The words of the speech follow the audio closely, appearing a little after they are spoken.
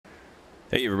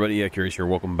Hey everybody, Accurize here.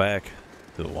 Welcome back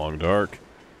to the Long Dark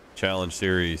Challenge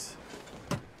Series.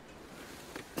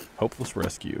 Hopeless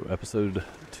Rescue, Episode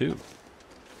 2.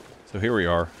 So here we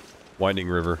are, Winding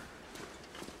River.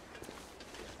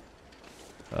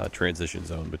 Transition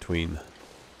zone between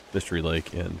Mystery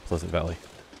Lake and Pleasant Valley.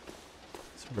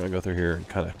 So we're going to go through here and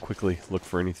kind of quickly look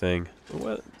for anything.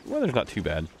 The weather's not too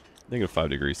bad. -5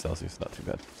 degrees Celsius, not too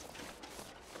bad.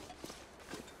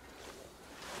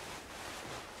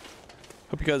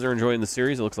 Hope you guys are enjoying the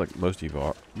series. It looks like most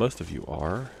of you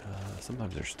are.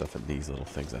 Sometimes there's stuff in these little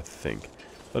things, I think.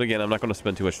 But again, I'm not going to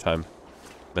spend too much time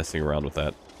messing around with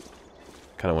that.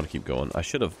 Kind of want to keep going. I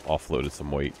should have offloaded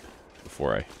some weight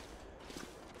before I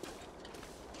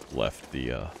left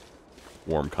the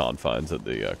warm confines of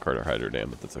the Carter Hydro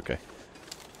Dam, but that's okay.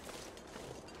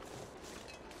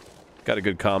 Got a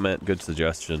good comment, good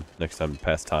suggestion. Next time,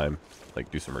 pass time.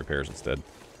 Like, do some repairs instead.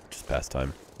 Just pass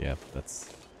time. Yeah,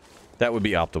 that would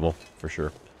be optimal, for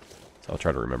sure. So I'll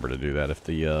try to remember to do that if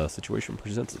the situation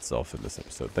presents itself in this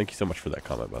episode. Thank you so much for that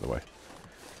comment, by the way.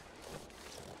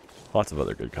 Lots of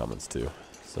other good comments, too.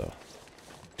 So,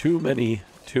 too many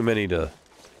to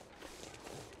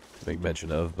make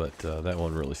mention of, but that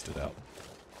one really stood out.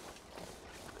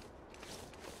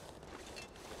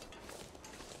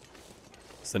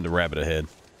 Send a rabbit ahead.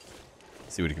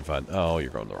 See what you can find. Oh, you're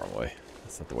going the wrong way.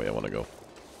 That's not the way I want to go.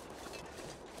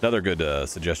 Another good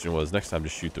suggestion was next time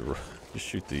just shoot the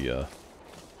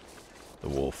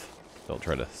wolf. Don't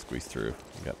try to squeeze through.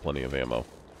 You got plenty of ammo.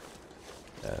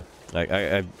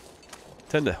 I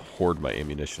tend to hoard my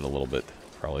ammunition a little bit,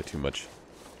 probably too much.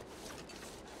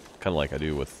 Kind of like I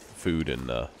do with food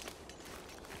and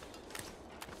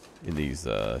in these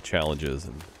challenges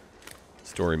and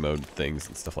story mode things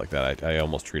and stuff like that. I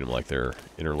almost treat them like they're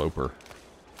interloper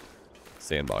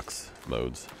sandbox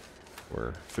modes,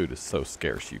 where food is so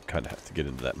scarce, you kind of have to get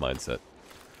into that mindset.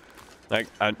 I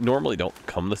normally don't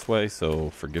come this way,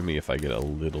 so forgive me if I get a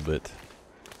little bit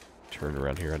turned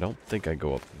around here. I don't think I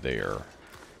go up there.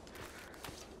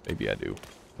 Maybe I do,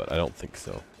 but I don't think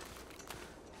so.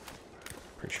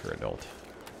 Pretty sure I don't.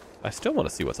 I still want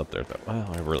to see what's up there, though.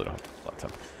 Well, I really don't have a lot of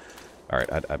time. Alright,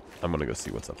 I'm going to go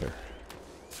see what's up there.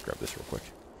 Let's grab this real quick,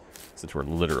 since we're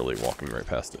literally walking right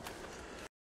past it.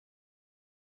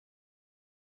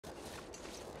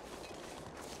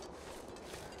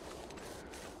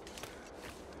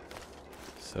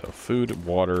 So food,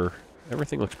 water,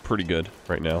 everything looks pretty good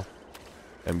right now.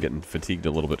 I'm getting fatigued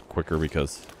a little bit quicker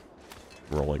because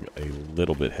I'm rolling a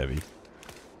little bit heavy.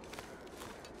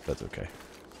 That's okay.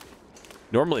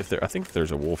 Normally, I think if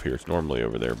there's a wolf here, it's normally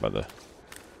over there by the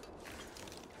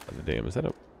dam. Is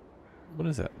that what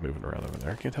is that moving around over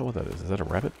there? I can't tell what that is. Is that a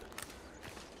rabbit?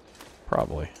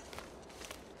 Probably.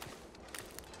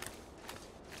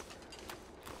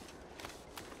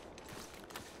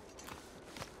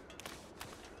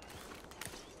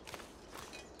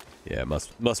 Yeah, it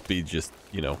must be just,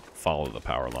 you know, follow the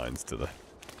power lines to the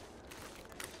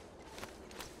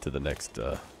next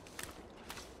I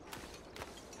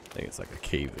think it's like a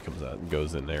cave that comes out and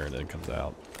goes in there and then comes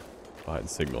out behind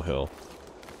Signal Hill.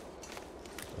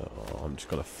 So I'm just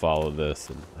gonna follow this,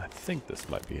 and I think this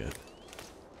might be it.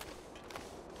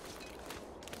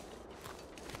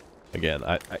 Again,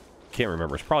 I can't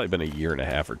remember. It's probably been a year and a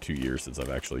half or 2 years since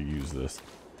I've actually used this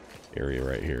area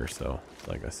right here, so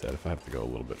like I said, if I have to go a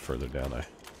little bit further down, I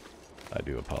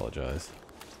do apologize.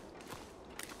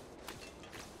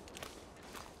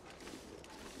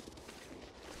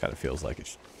 Kind of feels like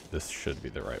this should be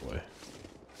the right way.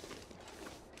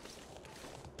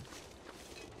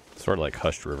 Sort of like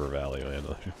Hushed River Valley, man.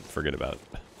 Forget about it.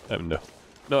 I have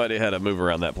no idea how to move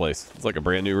around that place. It's like a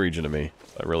brand new region to me.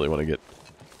 I really want to get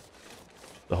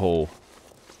the whole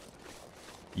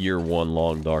year 1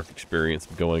 Long Dark experience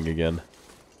going again.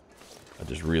 I'll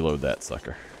just reload that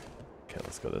sucker. Okay,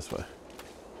 let's go this way.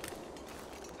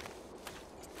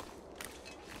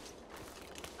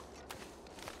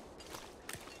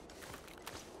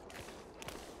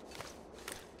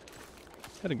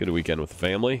 Had a good weekend with the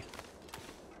family.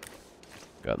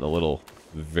 Got in a little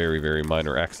very, very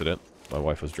minor accident. My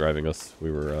wife was driving us. We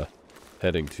were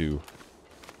heading to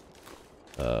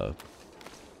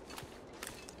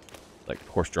like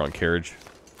horse-drawn carriage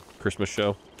Christmas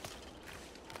show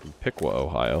in Piqua,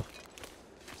 Ohio.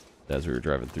 As we were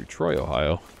driving through Troy,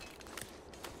 Ohio,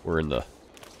 we're in the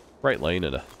right lane,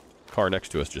 and a car next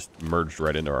to us just merged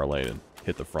right into our lane and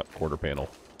hit the front quarter panel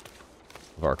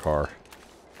of our car.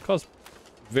 Caused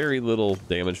very little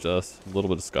damage to us, a little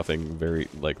bit of scuffing, very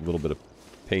like a little bit of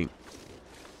paint,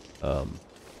 a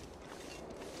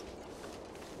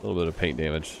little bit of paint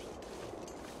damage.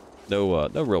 No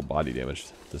real body damage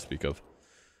to speak of.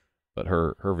 But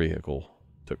her vehicle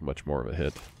took much more of a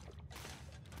hit.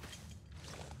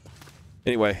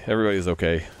 Anyway, everybody was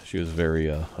okay. She was very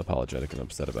apologetic and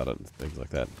upset about it and things like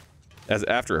that. As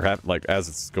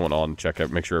it's going on, check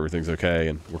out, make sure everything's okay.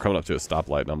 And we're coming up to a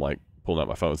stoplight, and I'm like pulling out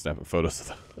my phone, snapping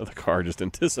photos of the car, just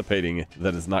anticipating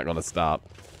that it's not going to stop.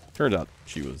 Turns out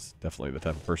she was definitely the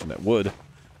type of person that would.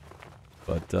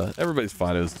 But everybody's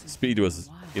fine. Speed was,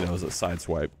 you know, it was a side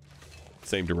swipe,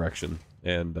 same direction,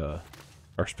 and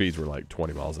our speeds were like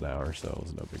 20 miles an hour, so it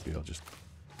was no big deal. Just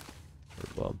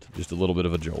a little bit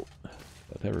of a jolt,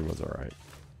 but everyone's all right.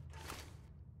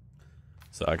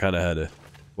 So I kind of had to,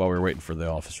 while we were waiting for the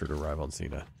officer to arrive on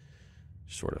scene, I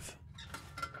sort of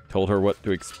told her what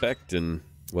to expect and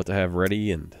what to have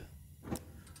ready and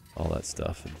all that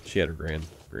stuff. And she had her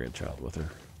grandchild with her.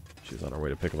 She was on her way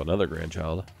to pick up another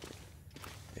grandchild.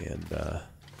 And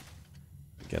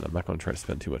again, I'm not going to try to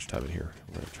spend too much time in here.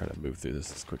 We're going to try to move through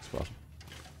this as quick as possible.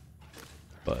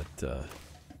 But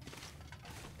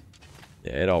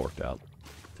yeah, it all worked out.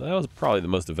 So that was probably the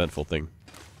most eventful thing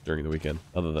during the weekend,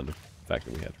 other than the fact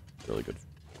that we had really good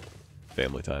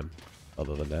family time.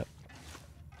 Other than that.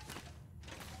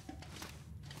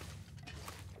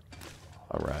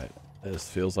 Alright, this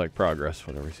feels like progress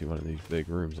whenever we see one of these big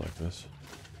rooms like this.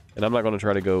 And I'm not going to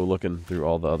try to go looking through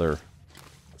all the other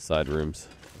side rooms.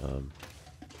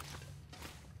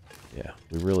 Yeah,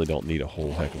 we really don't need a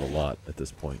whole heck of a lot at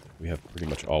this point. We have pretty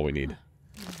much all we need.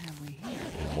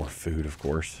 And more food, of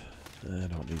course. I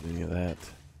don't need any of that.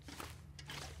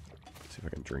 Let's see if I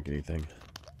can drink anything.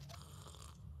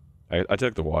 I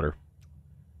took the water.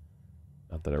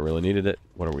 Not that I really needed it.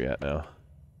 What are we at now?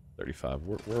 35.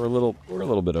 We're a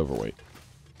little bit overweight.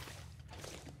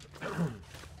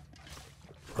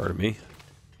 Pardon me.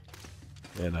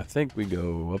 And I think we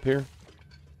go up here.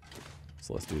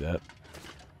 So let's do that.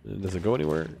 Does it go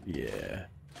anywhere? Yeah.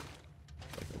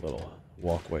 Like a little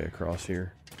walkway across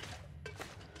here.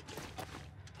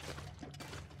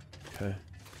 Okay.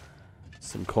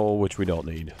 Some coal, which we don't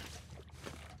need.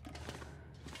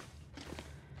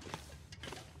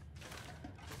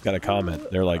 Got a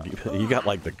comment. They're like, you got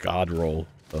like the god roll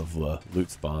of loot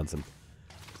spawns, and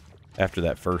after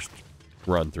that first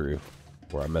run through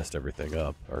where I messed everything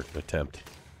up, or attempt,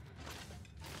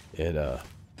 it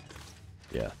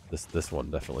yeah, this one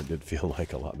definitely did feel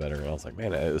like a lot better. And I was like,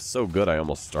 man, it was so good I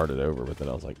almost started over, but then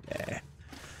I was like, nah.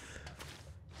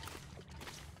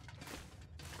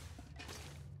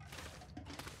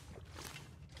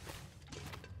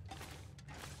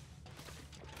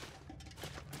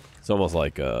 It's almost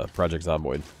like Project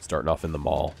Zomboid starting off in the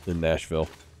mall in Nashville.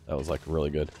 That was like really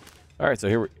good. All right, so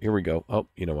here we go. Oh,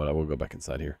 you know what? I will go back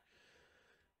inside here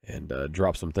and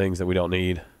drop some things that we don't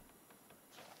need.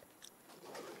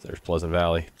 So there's Pleasant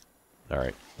Valley. All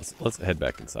right, let's head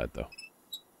back inside though.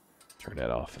 Turn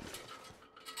that off. And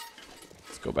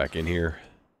let's go back in here.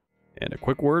 And a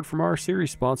quick word from our series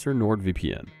sponsor,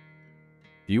 NordVPN.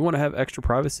 Do you want to have extra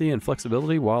privacy and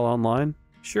flexibility while online?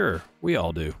 Sure, we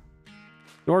all do.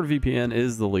 NordVPN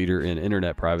is the leader in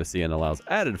internet privacy and allows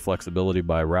added flexibility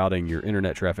by routing your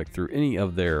internet traffic through any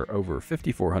of their over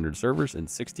 5,400 servers in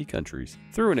 60 countries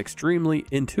through an extremely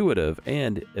intuitive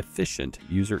and efficient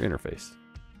user interface.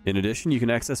 In addition, you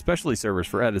can access specialty servers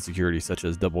for added security such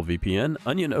as Double VPN,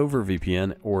 Onion over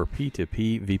VPN, or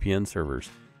P2P VPN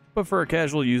servers. But for a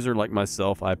casual user like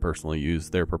myself, I personally use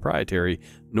their proprietary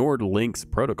NordLynx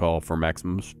protocol for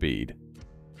maximum speed.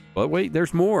 But wait,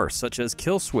 there's more, such as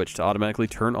Kill Switch to automatically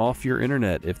turn off your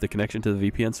internet if the connection to the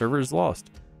VPN server is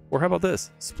lost. Or how about this,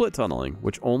 split tunneling,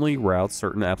 which only routes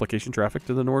certain application traffic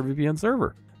to the NordVPN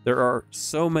server. There are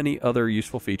so many other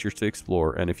useful features to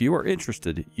explore, and if you are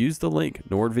interested, use the link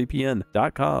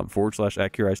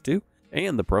nordvpn.com/Accurize2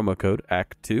 and the promo code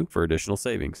ACT2 for additional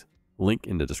savings. Link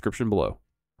in the description below.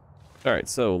 Alright,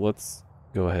 so let's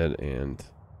go ahead and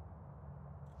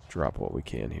drop what we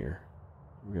can here.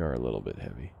 We are a little bit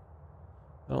heavy.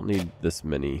 I don't need this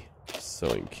many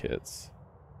sewing kits.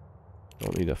 I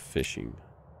don't need a fishing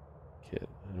kit.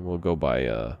 And we'll go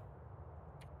by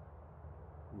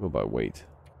weight.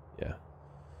 Yeah.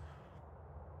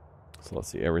 So let's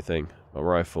see, everything. My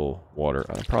rifle, water.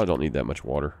 I probably don't need that much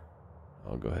water.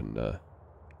 I'll go ahead and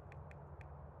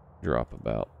drop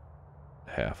about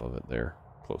half of it there.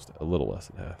 Close to a little less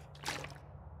than half.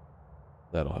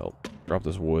 That'll help. Drop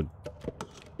this wood.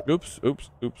 Oops,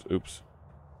 oops, oops, oops.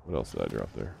 What else did I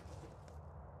drop there?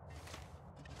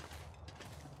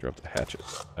 Drop the hatchet.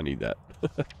 I need that.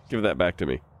 Give that back to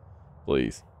me,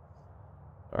 please.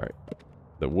 Alright.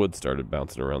 The wood started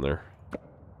bouncing around there.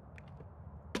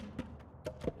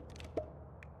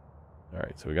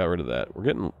 Alright, so we got rid of that. We're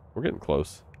getting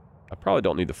close. I probably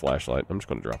don't need the flashlight. I'm just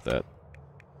going to drop that.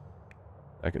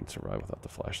 I can survive without the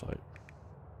flashlight.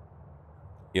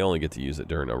 You only get to use it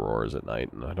during auroras at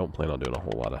night, and I don't plan on doing a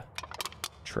whole lot of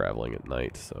traveling at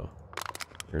night, so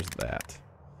there's that.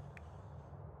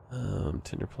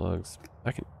 Tinder plugs.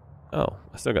 I can... Oh,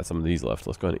 I still got some of these left.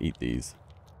 Let's go ahead and eat these.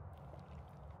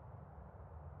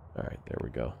 Alright, there we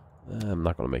go. I'm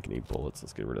not going to make any bullets.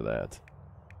 Let's get rid of that.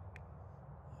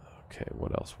 Okay,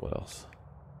 what else? What else?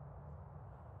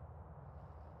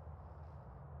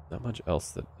 Not much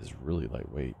else that is really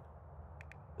lightweight.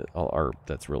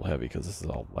 That's real heavy, because this is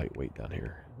all lightweight down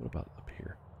here. What about up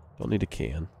here? Don't need a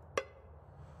can.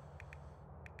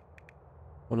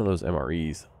 One of those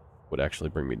MREs would actually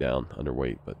bring me down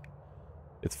underweight, but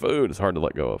it's food. It's hard to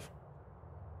let go of.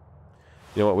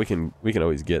 You know what? We can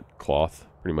always get cloth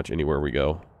pretty much anywhere we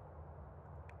go.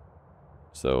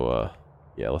 So,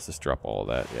 yeah, let's just drop all of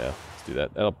that. Yeah, let's do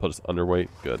that. That'll put us underweight.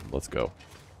 Good. Let's go.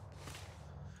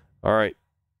 All right.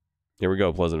 Here we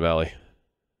go, Pleasant Valley.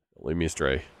 Don't lead me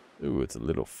astray. Ooh, it's a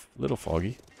little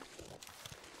foggy.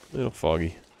 Little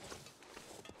foggy.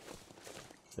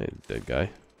 Hey, dead guy.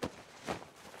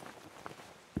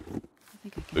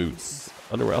 Boots.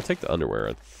 Underwear. I'll take the underwear.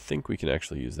 I think we can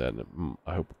actually use that. And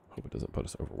I hope it doesn't put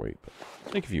us overweight. But I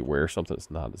think if you wear something that's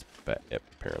not as bad,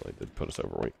 apparently it did put us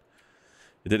overweight.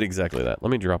 It did exactly that. Let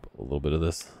me drop a little bit of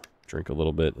this. Drink a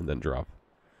little bit and then drop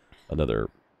another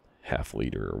half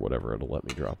liter or whatever it'll let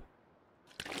me drop.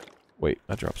 Wait,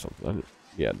 I dropped something.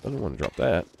 Yeah, I don't want to drop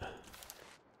that.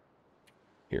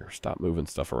 Here, stop moving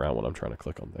stuff around when I'm trying to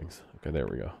click on things. Okay, there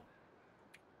we go.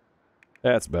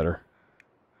 That's better.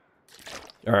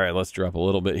 All right, let's drop a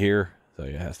little bit here. So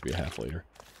yeah, it has to be a half liter.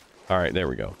 All right, there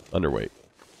we go. Underweight.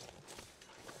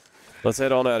 Let's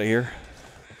head on out of here.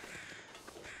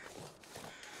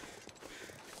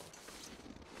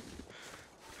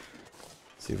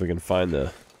 See if we can find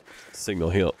the signal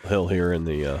hill here in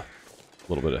the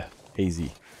little bit of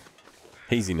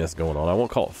haziness going on. I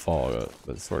won't call it fog,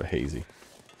 but it's sort of hazy.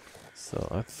 So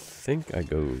I think I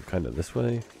go kind of this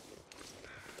way.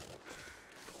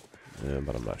 Yeah,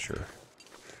 but I'm not sure.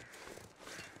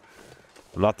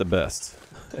 I'm not the best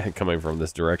at coming from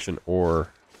this direction or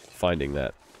finding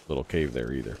that little cave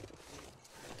there either.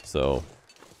 So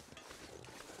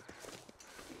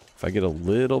if I get a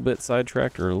little bit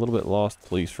sidetracked or a little bit lost,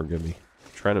 please forgive me.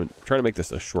 I'm trying to make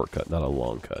this a shortcut, not a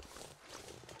long cut.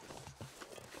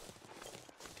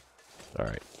 All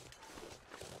right.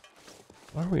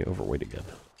 Why are we overweight again?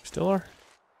 We still are?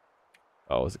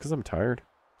 Oh, is it because I'm tired?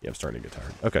 Yeah, I'm starting to get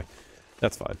tired. Okay,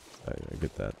 that's fine. I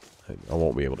get that. I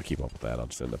won't be able to keep up with that. I'll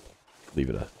just end up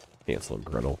leaving a Hansel and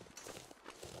Gretel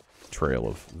trail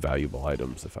of valuable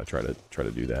items if I try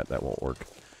to do that. That won't work.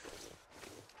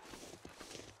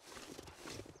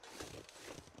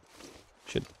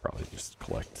 Should probably just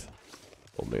collect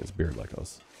old man's beard like I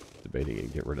was debating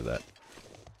and get rid of that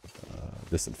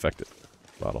disinfectant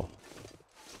bottle.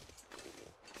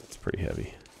 It's pretty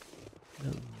heavy.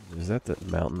 Is that the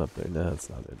mountain up there? No, that's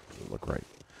not it. Doesn't look right.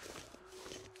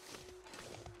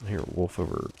 I hear a wolf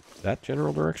over that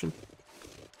general direction.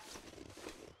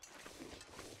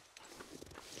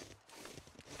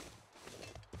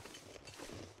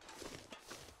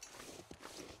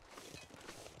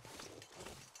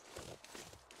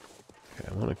 Okay,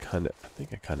 I want to I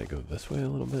think I kind of go this way a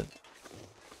little bit.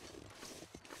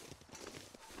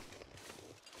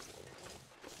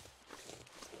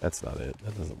 That's not it.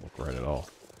 That doesn't look right at all.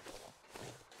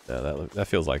 No, that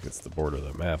feels like it's the border of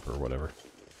the map or whatever.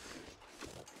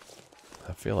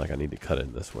 I feel like I need to cut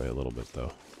in this way a little bit,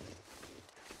 though.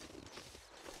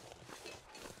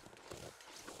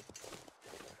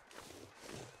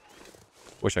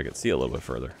 Wish I could see a little bit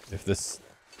further. If this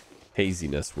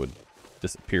haziness would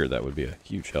disappear, that would be a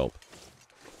huge help.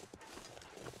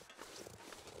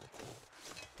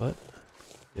 But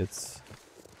it's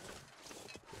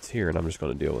here, and I'm just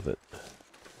going to deal with it.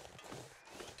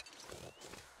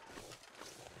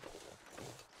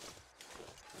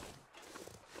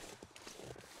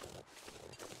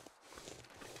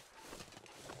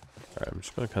 Alright, I'm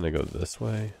just going to kind of go this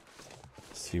way,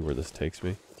 see where this takes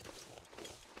me.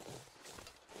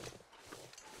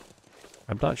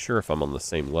 I'm not sure if I'm on the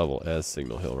same level as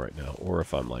Signal Hill right now, or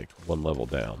if I'm like one level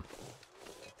down.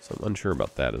 So I'm unsure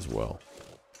about that as well.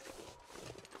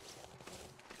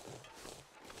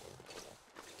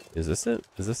 Is this it?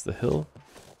 Is this the hill?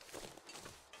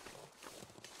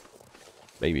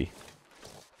 Maybe.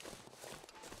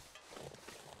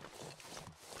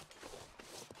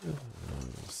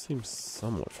 Seems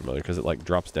somewhat familiar because it like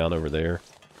drops down over there,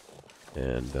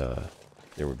 and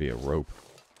there would be a rope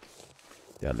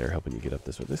down there helping you get up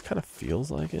this way. This kind of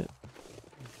feels like it.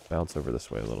 Bounce over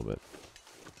this way a little bit.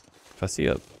 If I see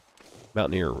a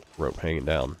mountaineer rope hanging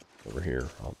down over here.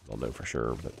 I'll know for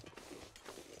sure, but...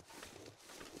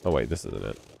 Oh, wait, this isn't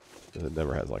it. It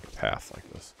never has, like, a path like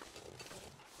this.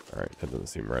 Alright, that doesn't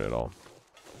seem right at all.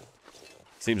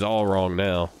 Seems all wrong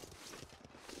now.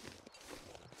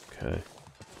 Okay.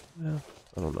 Yeah,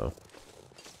 I don't know.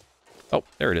 Oh,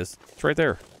 there it is. It's right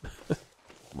there.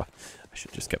 I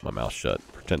should just kept my mouth shut,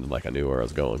 pretending like I knew where I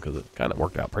was going, because it kind of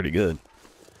worked out pretty good.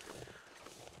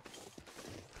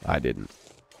 I didn't.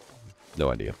 No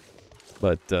idea.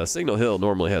 But Signal Hill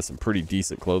normally has some pretty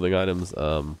decent clothing items.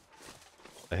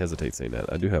 I hesitate saying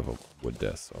that. I do have a wood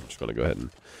desk, so I'm just going to go ahead and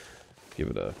give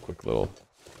it a quick little...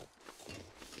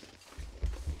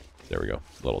 There we go.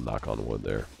 A little knock on wood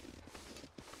there.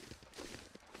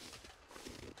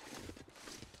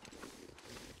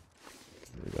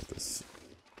 We got this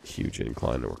huge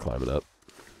incline that we're climbing up.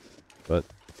 But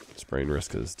sprain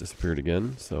risk has disappeared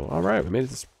again. So, alright, we made it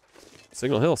to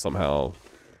Signal Hill somehow.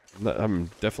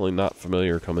 I'm definitely not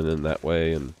familiar coming in that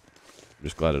way, and I'm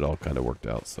just glad it all kind of worked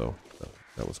out, so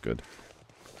that was good.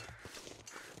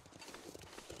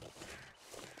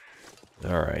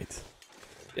 Alright.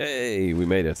 Yay, we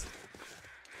made it.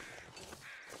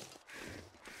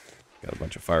 Got a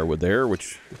bunch of firewood there,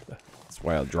 which that's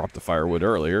why I dropped the firewood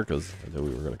earlier, because I knew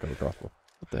we were going to come across one.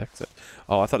 What the heck's that?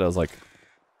 Oh, I thought it was like...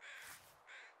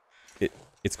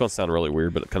 It's going to sound really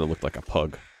weird, but it kind of looked like a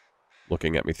pug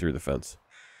looking at me through the fence.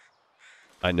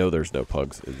 I know there's no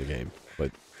pugs in the game,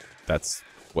 but that's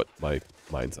what my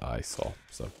mind's eye saw.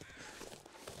 So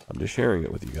I'm just sharing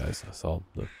it with you guys. I saw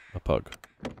a pug.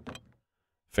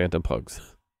 Phantom pugs.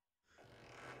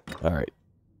 All right.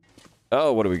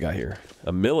 Oh, what do we got here?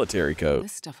 A military coat.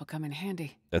 This stuff will come in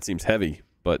handy. That seems heavy,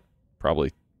 but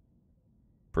probably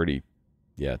pretty...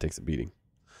 Yeah, it takes a beating.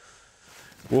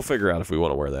 We'll figure out if we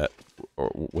want to wear that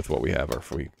or with what we have, or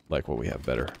if we like what we have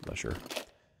better. I'm not sure.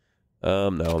 No,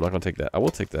 I'm not going to take that. I will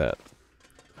take that.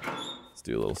 Let's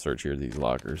do a little search here of these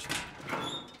lockers.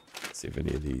 Let's see if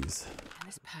any of these...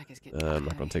 This pack is getting I'm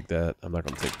not going to take that. I'm not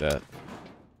going to take that.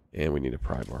 And we need a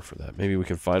pry bar for that. Maybe we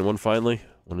can find one finally.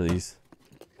 One of these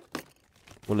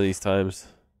times.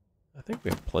 I think we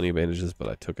have plenty of bandages, but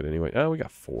I took it anyway. Oh, we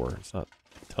got 4. It's not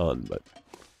a ton, but...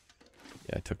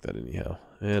 Yeah, I took that anyhow.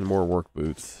 And more work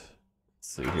boots. Let's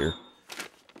see here.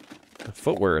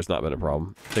 Footwear has not been a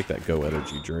problem. Take that Go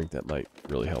Energy drink. That might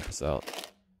really help us out.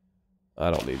 I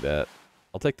don't need that.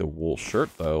 I'll take the wool shirt,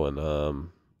 though,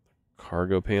 and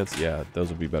cargo pants. Yeah, those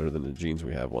will be better than the jeans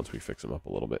we have once we fix them up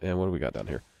a little bit. And what do we got down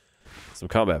here? Some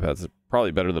combat pads.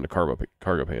 Probably better than the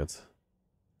cargo pants.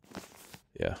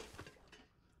 Yeah.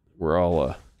 We're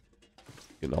all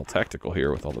getting all tactical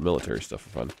here with all the military stuff for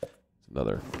fun.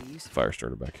 Another fire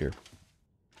starter back here.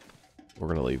 We're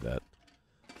going to leave that.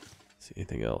 See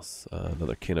anything else?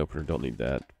 Another can opener. Don't need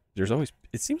that. There's always...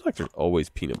 It seems like there's always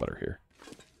peanut butter here.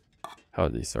 How are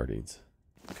these sardines?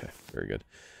 Okay, very good.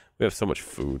 We have so much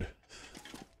food.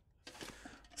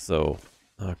 So,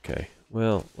 okay.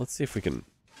 Well, let's see if we can...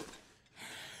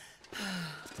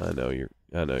 I know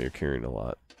you're carrying a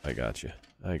lot. I got you.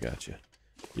 I got you.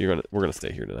 We're gonna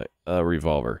stay here tonight.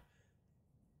 Revolver.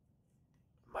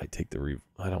 Might take the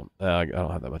I don't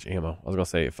have that much ammo. I was gonna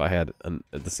say if I had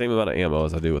the same amount of ammo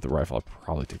as I do with the rifle, I'd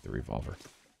probably take the revolver.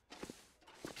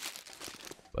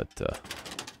 But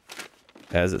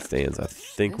as it stands, I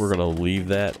think we're gonna leave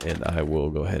that, and I will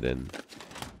go ahead and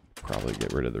probably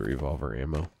get rid of the revolver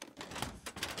ammo.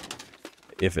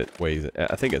 If it weighs,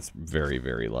 I think it's very,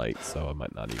 very light, so I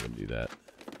might not even do that.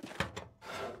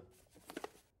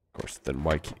 Of course, then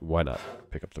why not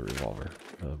pick up the revolver?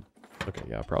 Okay,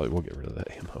 yeah, I probably will get rid of that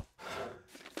ammo.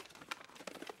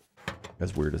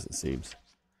 As weird as it seems.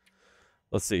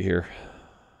 Let's see here.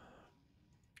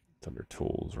 It's under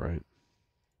tools, right?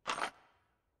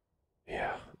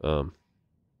 Yeah.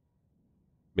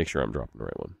 Make sure I'm dropping the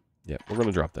right one. Yeah, we're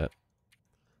gonna drop that.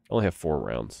 I only have 4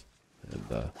 rounds,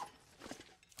 and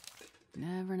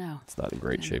never know. It's not in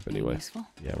great shape anyway. Useful.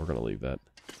 Yeah, we're gonna leave that.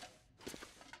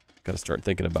 Got to start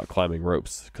thinking about climbing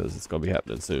ropes because it's gonna be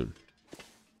happening soon.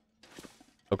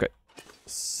 Okay,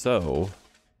 so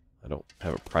I don't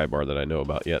have a pry bar that I know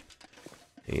about yet,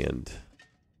 and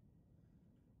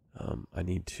I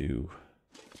need to.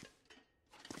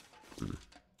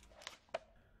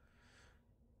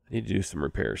 I need to do some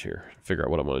repairs here. Figure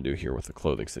out what I'm going to do here with the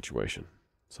clothing situation.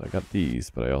 So I got these,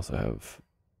 but I also have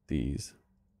these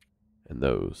and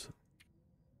those.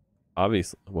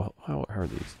 Obviously, well, how are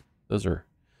these? Those are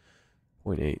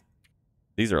 0.8.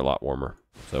 These are a lot warmer,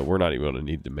 so we're not even going to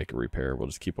need to make a repair. We'll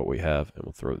just keep what we have, and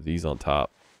we'll throw these on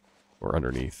top or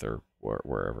underneath or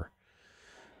wherever.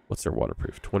 What's their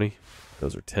waterproof? 20?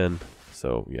 Those are 10.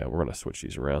 So, yeah, we're going to switch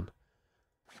these around.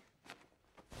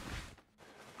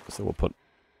 So we'll put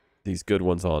these good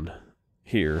ones on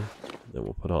here. Then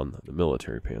we'll put on the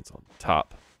military pants on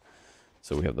top.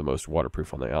 So we have the most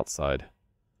waterproof on the outside.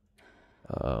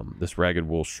 This ragged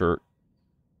wool shirt,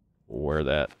 we'll wear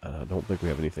that. I don't think we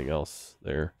have anything else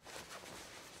there.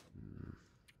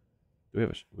 We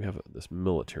have this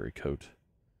military coat.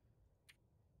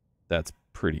 That's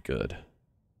pretty good.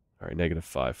 All right,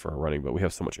 -5 for our running, but we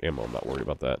have so much ammo, I'm not worried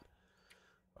about that.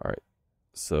 All right,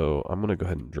 so I'm going to go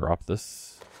ahead and drop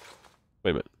this.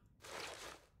 Wait a minute.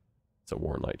 It's a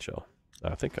worn light shell.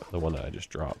 I think the one that I just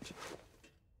dropped.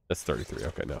 That's 33.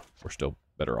 Okay, no. We're still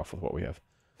better off with what we have.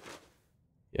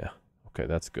 Yeah. Okay,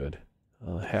 that's good.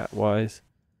 Hat-wise,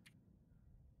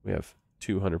 we have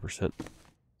 200%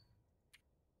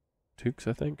 toques,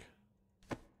 I think.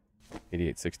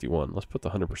 8861. Let's put the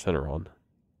 100%er on.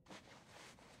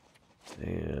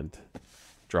 And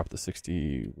drop the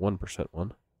 61%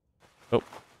 one. Oh,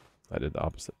 I did the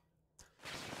opposite.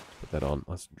 Put that on.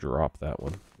 Let's drop that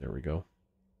one. There we go.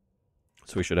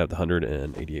 So we should have the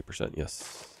 188%.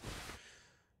 Yes.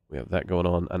 We have that going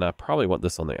on. And I probably want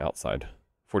this on the outside.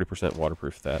 40%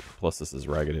 waterproof that. Plus this is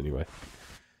ragged anyway.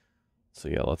 So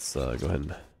yeah, let's go ahead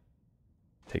and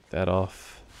take that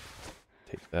off.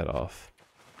 Take that off.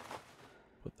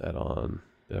 Put that on.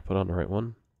 Did I put on the right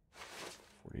one?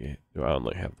 48. Do I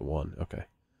only have the one? Okay.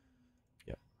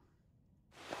 Yep.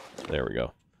 There we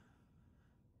go.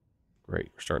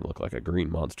 Great. We're starting to look like a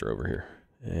green monster over here.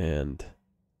 And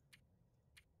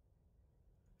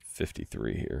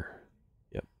 53 here.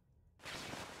 Yep.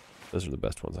 Those are the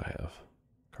best ones I have.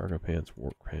 Cargo pants,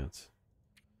 work pants.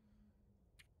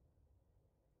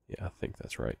 Yeah, I think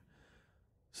that's right.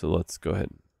 So let's go ahead.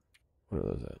 What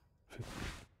are those at? 50.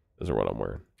 Those are what I'm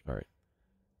wearing. All right.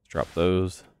 Let's drop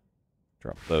those.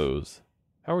 Drop those.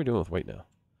 How are we doing with weight now?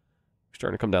 We're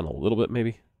starting to come down a little bit,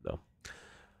 maybe? No.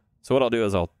 So what I'll do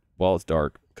is while it's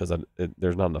dark, because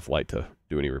there's not enough light to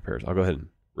do any repairs, I'll go ahead and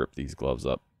rip these gloves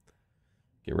up.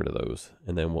 Get rid of those.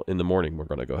 And then in the morning, we're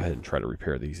going to go ahead and try to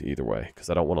repair these either way, because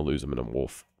I don't want to lose them in a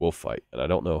wolf fight. And I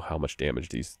don't know how much damage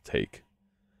these take.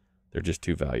 They're just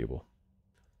too valuable.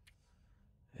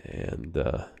 And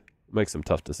make some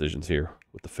tough decisions here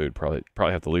with the food. Probably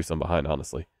have to leave some behind,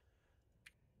 honestly.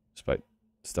 Despite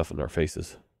stuffing our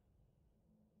faces.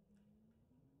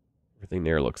 Everything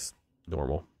there looks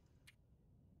normal.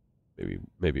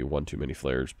 Maybe one too many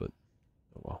flares, but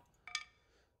oh well.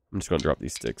 I'm just going to drop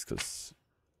these sticks because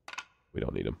we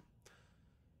don't need them.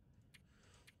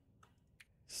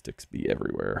 Sticks be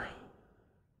everywhere.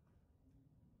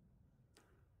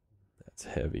 That's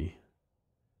heavy.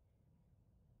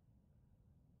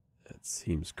 That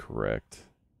seems correct.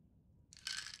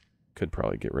 Could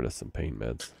probably get rid of some pain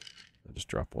meds. I just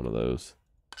dropped one of those.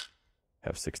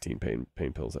 Have 16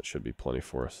 pain pills. That should be plenty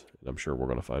for us. And I'm sure we're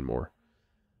going to find more.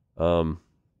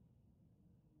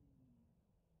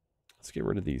 Let's get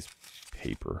rid of these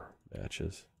paper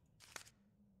matches.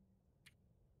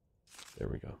 There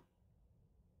we go.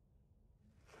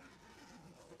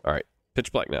 All right.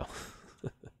 Pitch black now.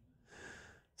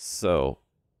 So,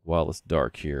 while it's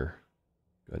dark here,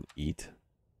 go ahead and eat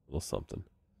a little something.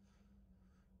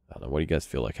 I don't know. What do you guys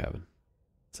feel like having?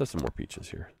 Let's have some more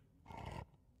peaches here.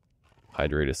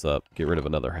 Hydrate us up. Get rid of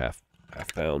another half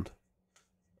pound.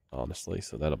 Honestly,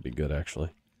 so that'll be good actually.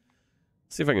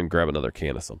 See if I can grab another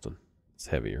can of something. It's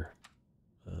heavier.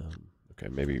 Okay,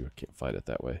 maybe we can't find it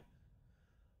that way.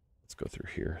 Let's go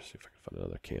through here. See if I can find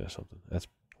another can of something. That's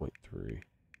 0.3.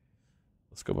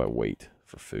 Let's go by weight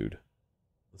for food.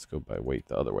 Let's go by weight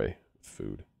the other way with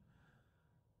food.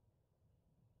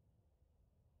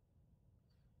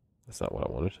 That's not what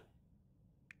I wanted.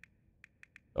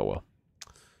 Oh well.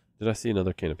 Did I see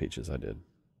another can of peaches? I did.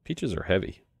 Peaches are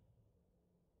heavy.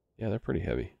 Yeah, they're pretty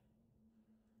heavy.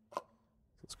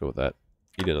 Let's go with that.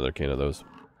 Eat another can of those.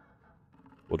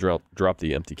 We'll drop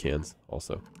the empty cans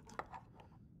also.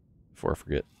 Before I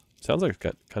forget. Sounds like it's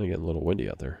kind of getting a little windy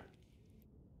out there.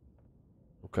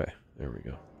 Okay, there we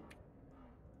go.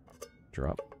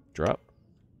 Drop, drop.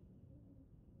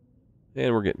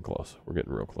 And we're getting close. We're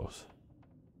getting real close.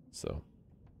 So.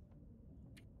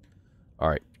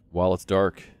 Alright, while it's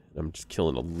dark, I'm just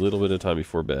killing a little bit of time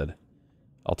before bed.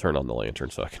 I'll turn on the lantern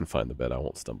so I can find the bed. I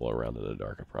won't stumble around in the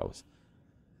dark, I promise.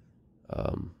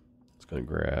 Just going to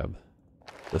grab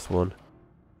this one.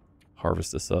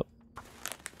 Harvest this up.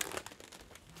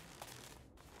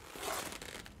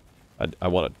 I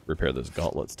want to repair those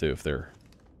gauntlets too if they're...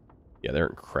 Yeah, they're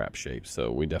in crap shape,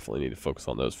 so we definitely need to focus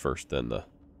on those first, then the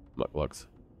mucklucks.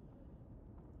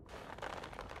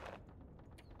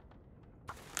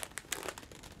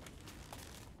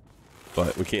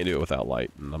 But we can't do it without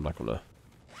light, and I'm not going to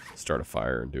start a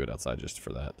fire and do it outside just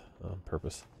for that. on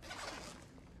purpose.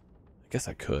 I guess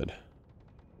I could.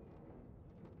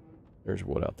 There's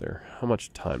wood out there. How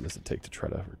much time does it take to try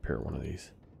to repair one of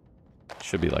these?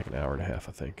 Should be like an hour and a half,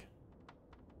 I think.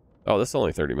 Oh, this is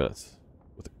only 30 minutes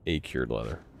with a cured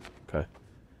leather. Okay.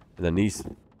 And then these,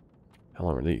 how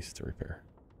long are these to repair?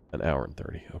 An hour and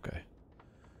 30. Okay.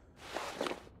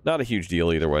 Not a huge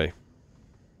deal either way.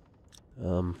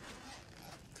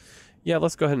 Yeah,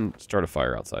 let's go ahead and start a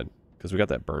fire outside because we got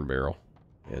that burn barrel.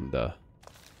 And,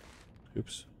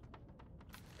 oops.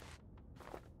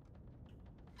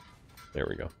 There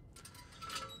we go.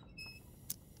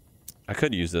 I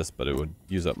could use this, but it would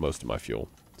use up most of my fuel,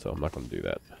 so I'm not going to do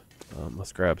that.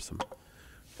 Let's grab some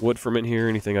wood from in here,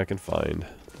 anything I can find.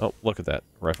 Oh, look at that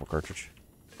rifle cartridge.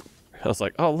 I was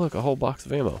like, oh, look, a whole box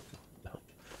of ammo. No,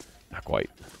 not quite.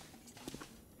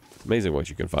 It's amazing what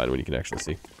you can find when you can actually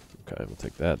see. Okay, we'll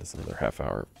take that. That's another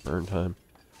half-hour burn time.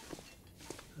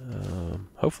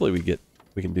 Hopefully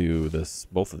we can do this,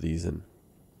 both of these, in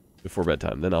before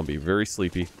bedtime. Then I'll be very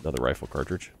sleepy. Another rifle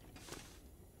cartridge.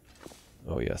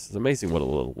 Oh yes, it's amazing what a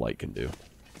little light can do.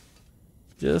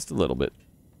 Just a little bit.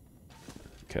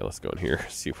 Okay, let's go in here.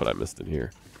 See what I missed in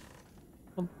here.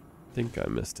 I don't think I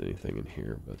missed anything in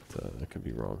here, but I could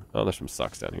be wrong. Oh, there's some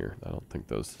socks down here. I don't think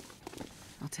those.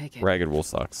 I'll take it. Ragged wool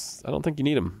socks. I don't think you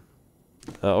need them.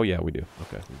 Oh yeah, we do.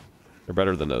 Okay, they're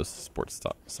better than those sports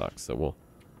socks. So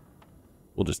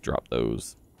we'll just drop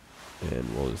those,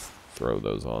 and we'll just throw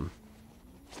those on.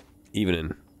 Even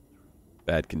in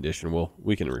bad condition,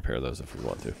 we can repair those if we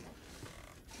want to.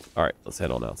 All right, let's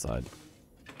head on outside.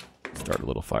 Start a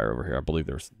little fire over here. I believe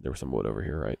there was some wood over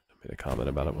here, right? I made a comment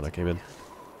about it when I came in.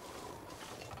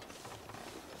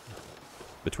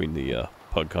 Between the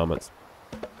pug comments.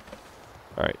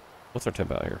 All right, what's our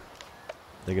temp out here?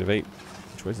 -8.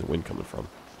 Which way is the wind coming from?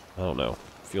 I don't know.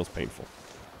 It feels painful.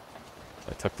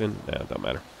 Am I tucked in? Nah, it don't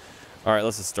matter. All right,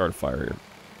 let's just start a fire here.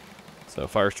 So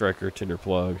fire striker, tinder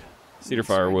plug, cedar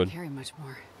firewood. Carry much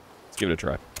more. Let's give it a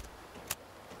try.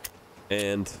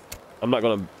 And I'm not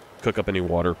going to cook up any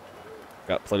water.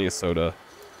 Got plenty of soda.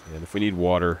 And if we need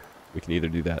water, we can either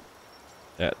do that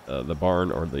at the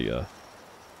barn or the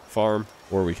farm,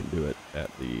 or we can do it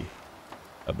at the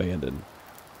abandoned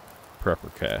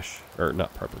prepper cache. Or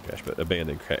not prepper cache, but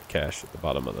abandoned cache at the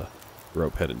bottom of the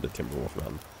rope heading to Timberwolf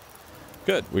Mountain.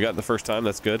 Good. We got it the first time.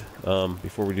 That's good.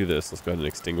 Before we do this, let's go ahead and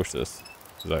extinguish this,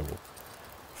 because I will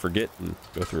forget and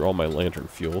go through all my lantern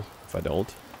fuel if I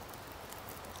don't.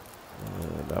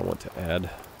 And I want to add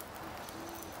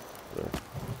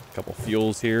a couple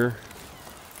fuels here.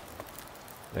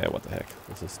 Yeah, what the heck.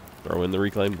 Let's just throw in the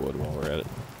reclaimed wood while we're at it.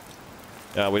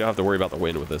 We don't have to worry about the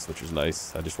wind with this, which is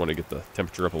nice. I just want to get the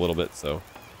temperature up a little bit, so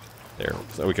there.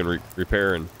 So we can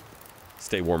repair and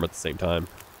stay warm at the same time.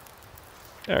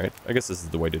 Alright, I guess this is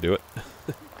the way to do it.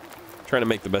 Trying to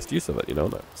make the best use of it, you know,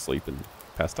 not sleep and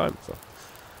pass time. So,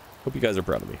 hope you guys are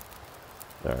proud of me.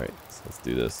 Alright, so let's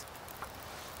do this.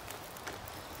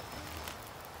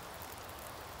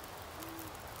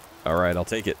 Alright, I'll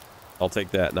take it. I'll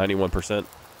take that. 91%.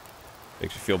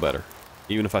 Makes you feel better.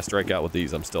 Even if I strike out with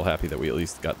these, I'm still happy that we at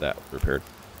least got that repaired.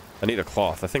 I need a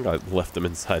cloth. I think I left them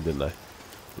inside, didn't I?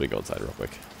 Let me go inside real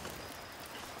quick.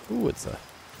 Ooh, it's a...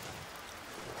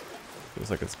 Feels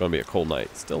like it's going to be a cold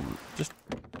night. Still, just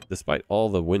despite all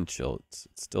the wind chill, it's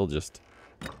still just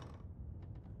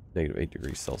 -8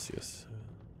 degrees Celsius.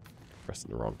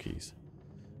 Pressing the wrong keys.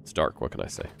 It's dark. What can I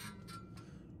say?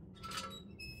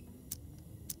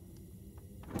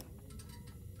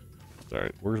 All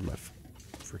right, where's my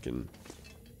freaking?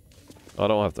 I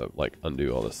don't have to like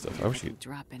undo all this stuff. I wish you could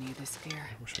drop any of this gear.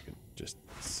 I wish I could just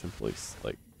simply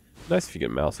like. Nice if you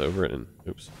can mouse over it and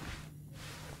oops.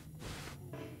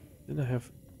 Didn't I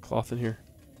have cloth in here?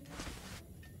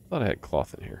 I thought I had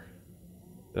cloth in here.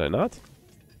 Did I not?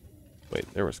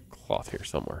 Wait, there was cloth here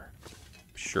somewhere.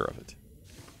 I'm sure of it.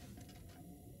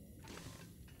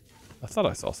 I thought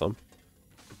I saw some.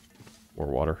 More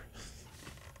water.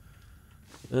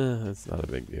 It's not a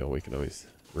big deal. We can always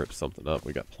rip something up.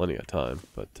 We got plenty of time,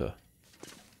 but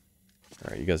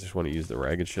alright, you guys just want to use the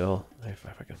ragged shell? If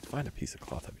I can find a piece of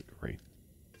cloth, that'd be great.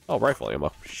 Oh, rifle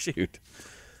ammo. Shoot.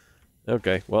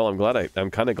 Okay, well, I'm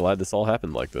kind of glad this all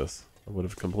happened like this. I would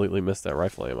have completely missed that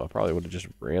rifle ammo. I probably would have just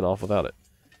ran off without it.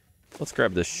 Let's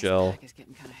grab this shell Is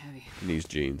getting kind of heavy. and these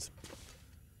jeans.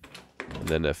 And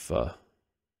then if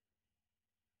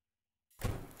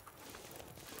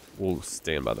we'll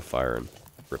stand by the fire and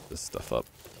rip this stuff up.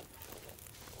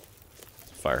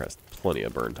 The fire has plenty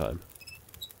of burn time.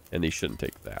 And these shouldn't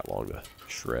take that long to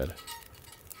shred.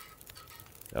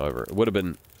 However, it would have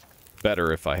been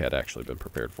better if I had actually been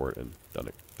prepared for it and done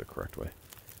it the correct way.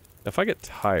 If I get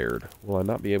tired, will I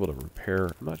not be able to repair?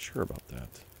 I'm not sure about that.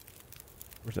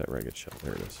 Where's that ragged shell?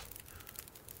 There it is.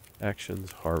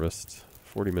 Actions, harvest,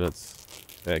 40 minutes.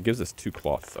 Yeah, it gives us 2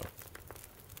 cloth, though.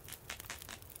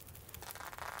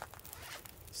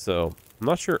 So, I'm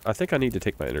not sure. I think I need to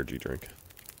take my energy drink.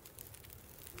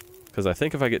 Because I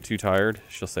think if I get too tired,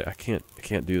 she'll say, I can't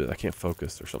do that. I can't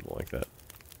focus or something like that.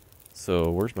 So,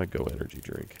 where's my Go energy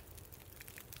drink?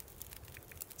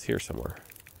 It's here somewhere.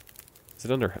 Is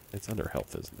it under... It's under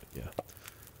health, isn't it? Yeah.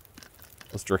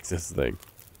 Let's drink this thing.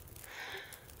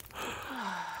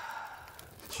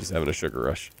 She's having a sugar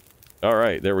rush.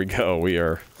 Alright, there we go. We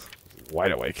are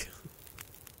wide awake.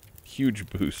 Huge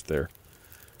boost there.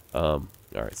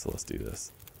 Alright, so let's do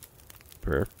this.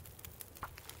 Prayer.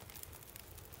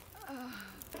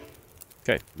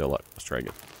 Okay, no luck. Let's try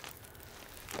again.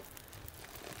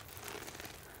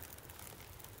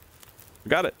 We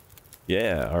got it.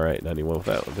 Yeah, alright, 91 with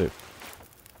that one too.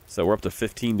 So we're up to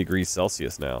 15 degrees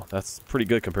Celsius now. That's pretty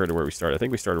good compared to where we started. I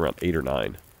think we started around 8 or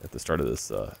 9 at the start of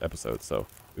this episode, so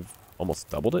we've almost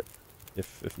doubled it,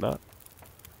 if not.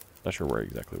 Not sure where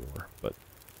exactly we were, but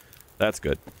that's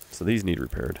good. So these need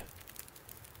repaired.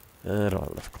 I don't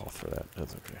have enough cloth for that.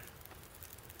 That's okay.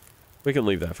 We can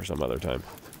leave that for some other time.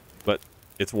 But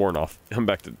it's worn off. I'm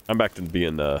back to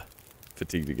being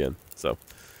fatigued again. So,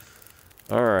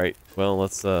 all right. Well,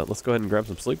 let's go ahead and grab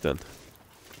some sleep then.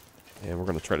 And we're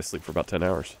gonna try to sleep for about 10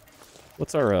 hours.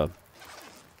 What's our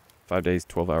 5 days,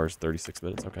 12 hours, 36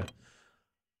 minutes? Okay.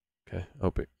 Okay.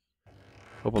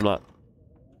 Hope I'm not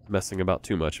messing about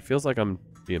too much. It feels like I'm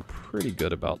being pretty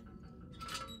good about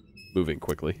moving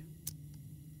quickly.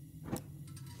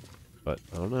 But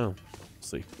I don't know. We'll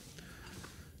see.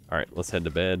 Alright, let's head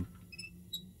to bed.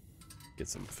 Get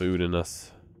some food in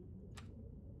us.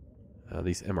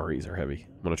 These MREs are heavy.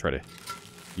 I'm going to try to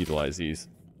utilize these.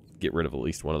 Get rid of at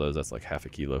least one of those. That's like half a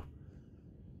kilo.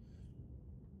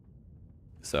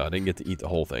 So I didn't get to eat the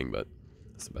whole thing, but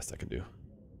that's the best I can do.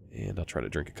 And I'll try to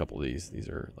drink a couple of these. These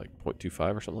are like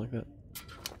 0.25 or something like that.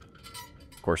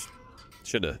 Of course,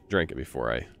 should have drank it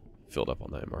before I filled up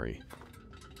on the MRE.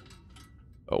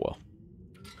 Oh well.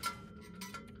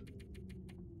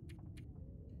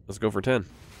 Let's go for 10.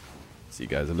 See you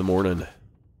guys in the morning.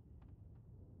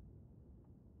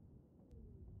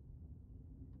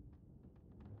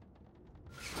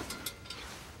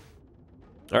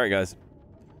 All right, guys.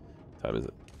 Time is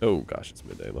it? Oh gosh, it's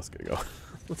midday. Let's get going.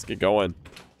 Let's get going.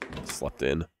 Slept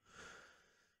in.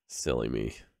 Silly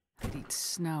me. I'd eat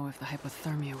snow if the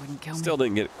hypothermia wouldn't kill me. Still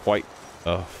didn't get quite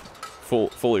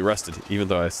fully rested, even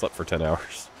though I slept for 10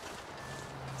 hours.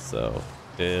 So,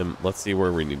 let's see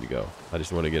where we need to go. I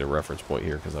just want to get a reference point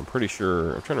here because I'm pretty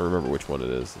sure. I'm trying to remember which one it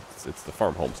is. It's the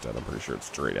farm homestead. I'm pretty sure it's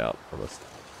straight out from us.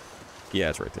 Yeah,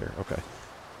 it's right there. Okay.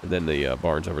 And then the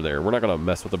barn's over there. We're not going to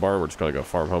mess with the barn. We're just going to go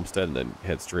farm homestead and then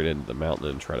head straight into the mountain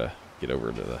and try to get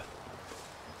over to the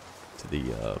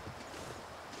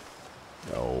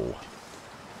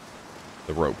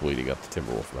rope leading up to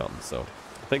Timberwolf Mountain. So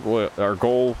I think our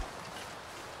goal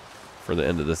for the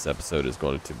end of this episode is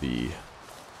going to be,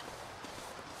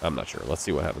 I'm not sure. Let's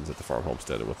see what happens at the farm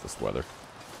homestead with this weather.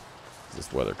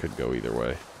 This weather could go either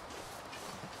way.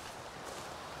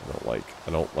 I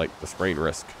don't like the sprain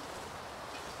risk.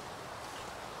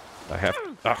 I have.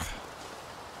 Ugh.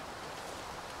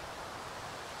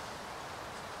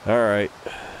 All right.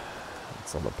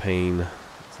 It's on the pain.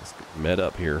 Let's just get med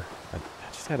up here. I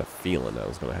just had a feeling that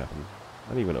was going to happen.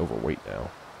 I'm not even overweight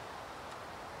now.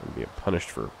 I'm being punished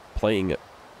for playing it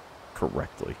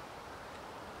correctly.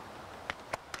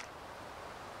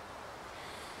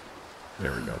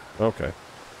 There we go. Okay.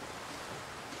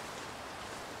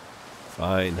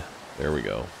 Fine. There we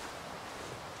go.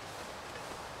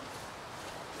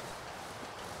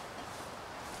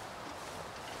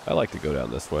 I like to go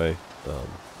down this way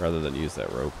rather than use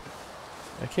that rope.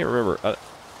 I can't remember. I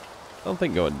don't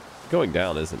think going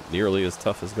down isn't nearly as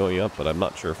tough as going up, but I'm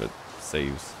not sure if it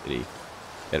saves any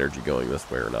energy going this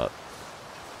way or not.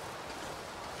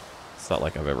 It's not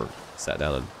like I've ever sat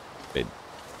down and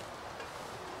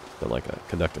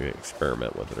conducted an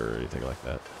experiment with it or anything like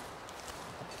that.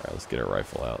 All right, let's get our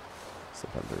rifle out.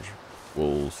 Sometimes there's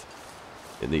wolves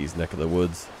in these neck of the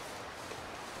woods.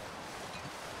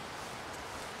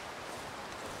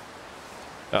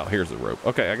 Oh, here's the rope.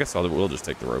 Okay, I guess we'll just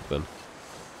take the rope then.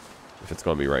 If it's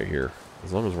going to be right here.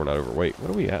 As long as we're not overweight. What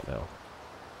are we at now?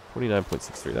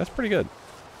 29.63. That's pretty good.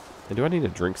 And do I need a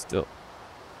drink still?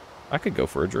 I could go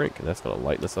for a drink, and that's going to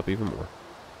lighten us up even more.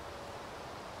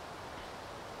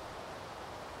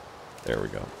 There we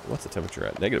go. What's the temperature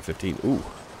at? Negative 15. Ooh,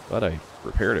 glad I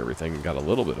repaired everything and got a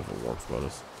little bit of a warmth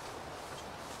bonus.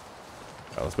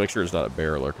 Let's make sure there's not a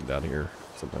bear lurking down here.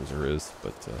 Sometimes there is,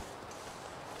 but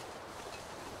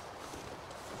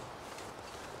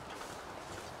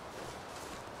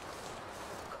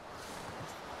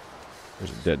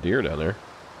there's a dead deer down there.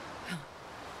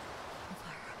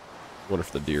 Wonder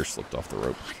if the deer slipped off the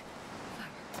rope.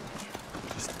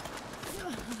 Just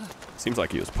seems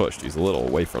like he was pushed. He's a little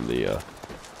away from the,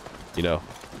 you know,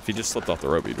 if he just slipped off the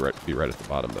rope, he'd be right at the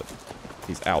bottom, but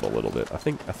he's out a little bit. I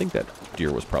think that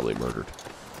deer was probably murdered.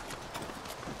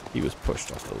 He was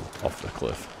pushed off the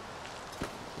cliff.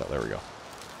 Oh, there we go.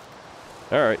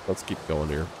 All right, let's keep going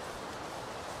here.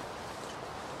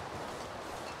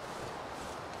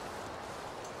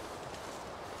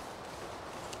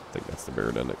 I think that's the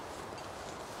bear den.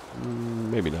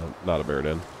 Maybe not a bear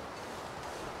den.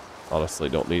 Honestly,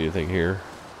 don't need anything here.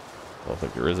 I don't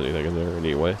think there is anything in there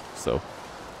anyway, so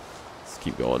let's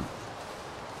keep going.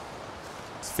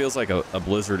 This feels like a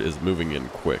blizzard is moving in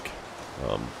quick.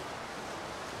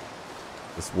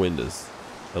 This wind is,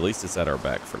 at least it's at our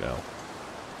back for now.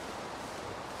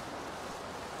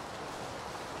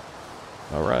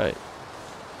 All right.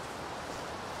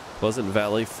 Pleasant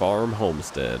Valley Farm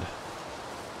Homestead.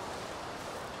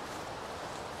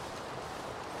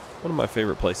 One of my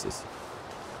favorite places.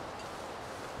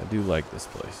 I do like this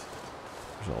place.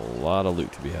 There's a lot of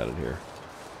loot to be had in here.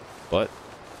 But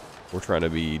we're trying to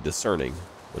be discerning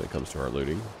when it comes to our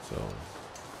looting, so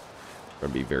we're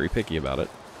going to be very picky about it.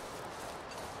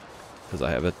 Because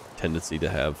I have a tendency to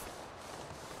have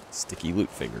sticky loot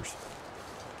fingers.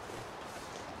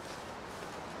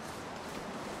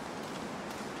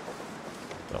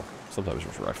 No, sometimes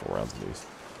there's rifle rounds in these.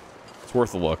 It's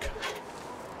worth a look.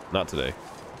 Not today.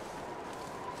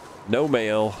 No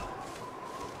mail.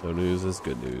 No news is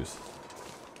good news.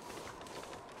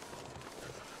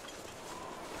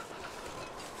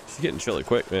 She's getting chilly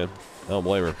quick, man. I don't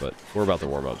blame her, but we're about to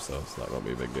warm up, so it's not going to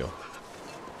be a big deal.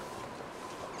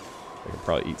 I could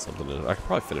probably eat something. I could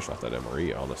probably finish off that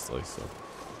MRE, honestly. So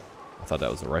I thought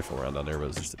that was a rifle round down there, but it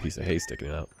was just a piece of hay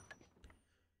sticking out.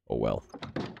 Oh well.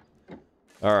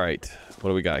 All right,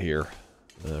 what do we got here?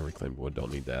 Reclaimed wood.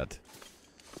 Don't need that.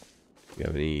 Do you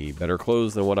have any better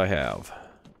clothes than what I have?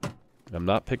 I'm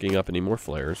not picking up any more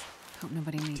flares. Hope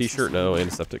nobody needs T-shirt, no.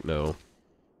 Antiseptic, no.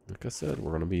 Like I said,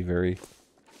 we're going to be very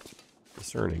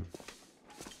discerning.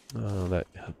 That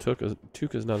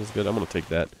toque is not as good. I'm going to take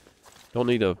that. Don't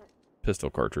need a pistol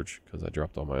cartridge because I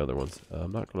dropped all my other ones.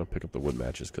 I'm not going to pick up the wood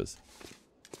matches because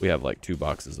we have like 2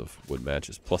 boxes of wood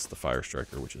matches plus the fire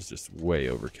striker, which is just way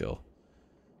overkill.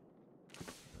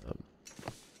 Let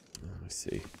me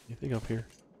see. Anything up here?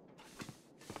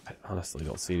 I honestly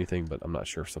don't see anything, but I'm not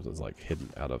sure if something's like hidden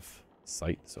out of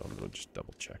sight, so I'm going to just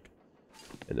double check.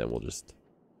 And then we'll just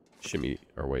shimmy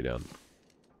our way down.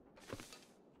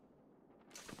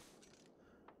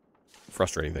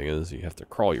 Frustrating thing is you have to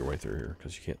crawl your way through here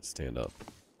because you can't stand up.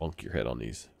 Bunk your head on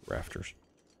these rafters.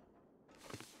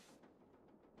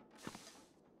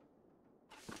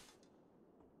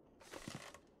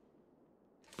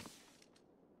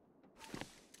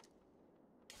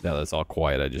 Now that's all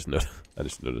quiet. I just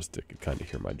noticed I could kind of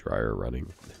hear my dryer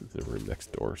running in the room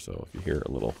next door. So if you hear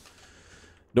a little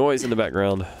noise in the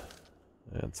background,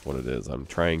 that's what it is. I'm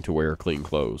trying to wear clean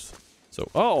clothes. So,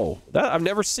 oh, I've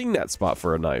never seen that spot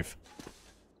for a knife.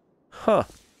 Huh.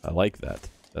 I like that.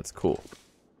 That's cool.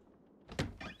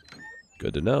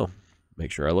 Good to know.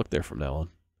 Make sure I look there from now on.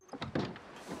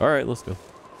 All right, let's go.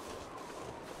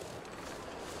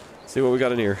 See what we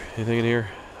got in here. Anything in here?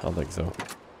 I don't think so.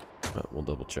 We'll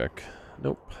double check.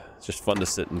 Nope. It's just fun to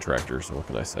sit in tractors. What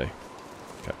can I say?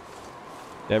 Okay.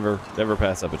 Never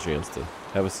pass up a chance to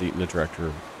have a seat in a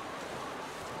tractor.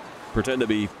 Pretend to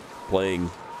be playing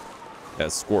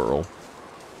as Squirrel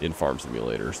in Farm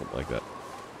Simulator or something like that.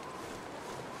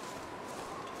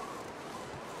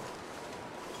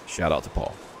 Shout out to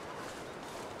Paul.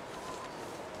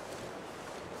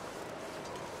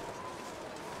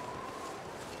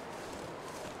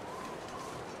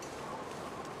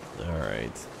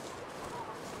 Alright.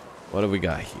 What do we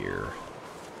got here?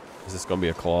 Is this going to be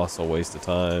a colossal waste of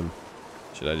time?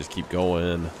 Should I just keep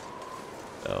going?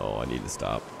 No, I need to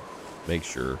stop. Make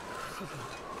sure.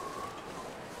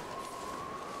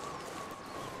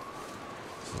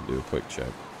 Let's do a quick check.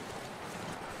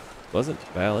 Pleasant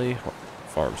Valley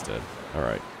Farmstead.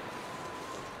 Alright.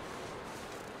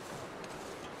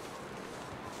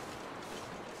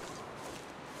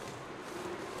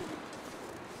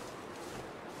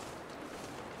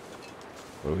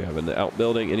 What do we have in the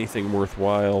outbuilding? Anything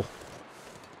worthwhile?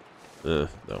 No,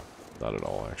 not at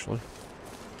all, actually.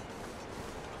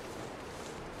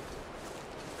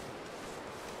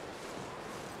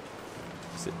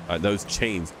 Those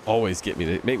chains always get me.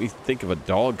 They make me think of a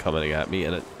dog coming at me,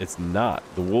 and it's not.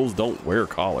 The wolves don't wear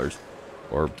collars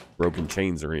or broken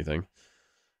chains or anything.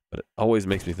 But it always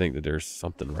makes me think that there's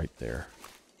something right there.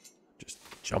 Just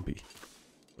jumpy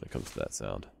when it comes to that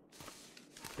sound.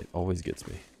 It always gets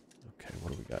me. Okay,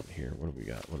 what do we got in here? What do we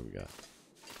got? What do we got?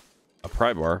 A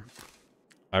pry bar.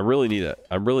 I really need a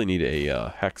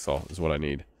hacksaw is what I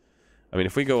need. I mean,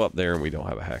 if we go up there and we don't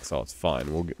have a hacksaw, it's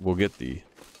fine. We'll get the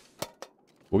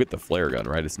flare gun,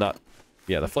 right? It's not.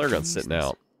 Yeah, the flare gun's sitting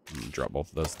out. Drop both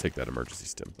of those. Take that emergency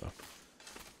stim though.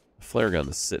 The flare gun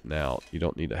is sitting out. You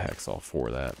don't need a hacksaw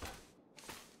for that.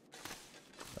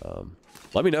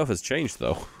 Let me know if it's changed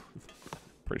though.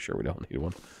 Pretty sure we don't need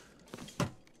one.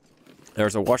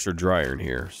 There's a washer dryer in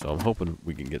here, so I'm hoping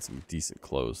we can get some decent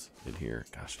clothes in here.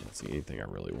 Gosh, I don't see anything I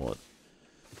really want.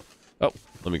 Oh,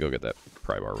 let me go get that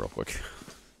pry bar real quick.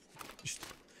 Just,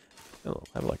 I don't know,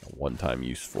 I have like a one-time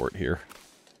use for it here.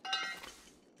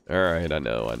 Alright, I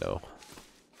know.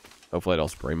 Hopefully I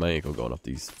don't sprain my ankle going up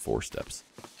these 4 steps.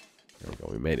 There we go,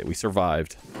 we made it. We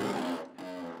survived.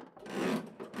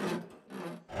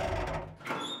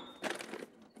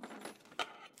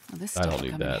 I don't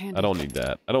need that. I don't need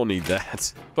that. I don't need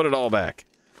that. Put it all back.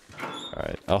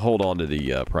 Alright, I'll hold on to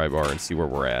the pry bar and see where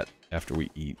we're at after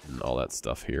we eat and all that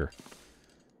stuff here.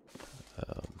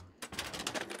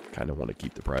 Kind of want to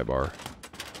keep the pry bar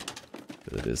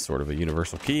because it is sort of a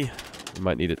universal key. We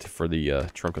might need it for the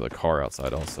trunk of the car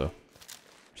outside also.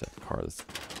 There's that car that's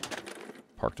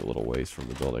parked a little ways from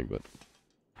the building, but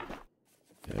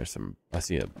yeah, there's some. I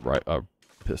see a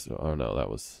pistol. Oh no, that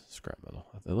was scrap metal.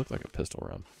 It looked like a pistol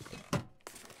round.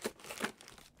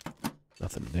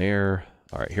 Nothing there.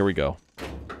 All right, here we go.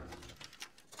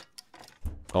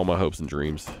 All my hopes and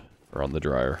dreams are on the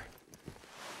dryer.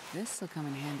 This'll come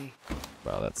in handy.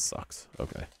 Wow, that sucks.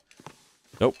 Okay.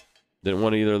 Nope. Didn't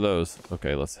want either of those.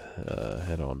 Okay, let's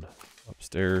head on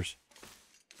upstairs.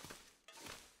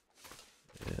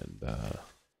 And,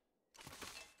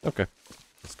 okay.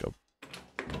 Let's go.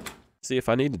 See, if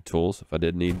I needed tools, if I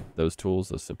did need those tools,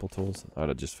 those simple tools, I'd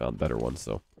have just found better ones,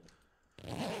 so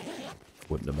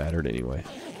wouldn't have mattered anyway.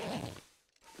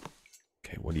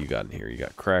 Okay, what do you got in here? You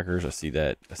got crackers. I see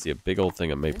that. I see a big old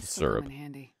thing of maple syrup.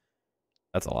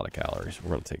 That's a lot of calories.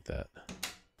 We're going to take that.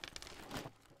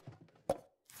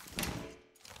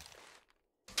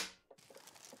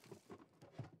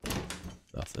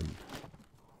 Nothing.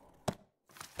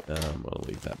 I'm going to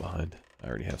leave that behind. I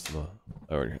already have some.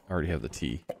 I already have the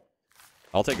tea.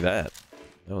 I'll take that.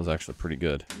 That was actually pretty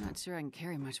good. I'm not sure I can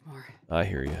carry much more. I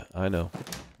hear you. I know.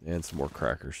 And some more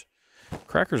crackers.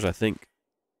 Crackers, I think,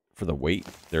 for the weight,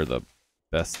 they're the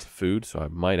best food. So I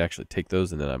might actually take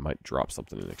those, and then I might drop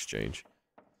something in exchange.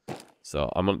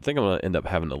 So I think I'm gonna end up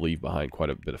having to leave behind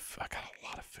quite a bit of. I got a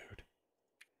lot of food.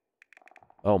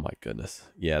 Oh my goodness.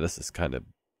 Yeah, this is kind of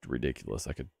ridiculous.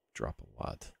 I could drop a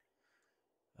lot.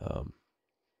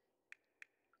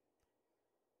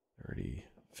 30,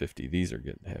 50. These are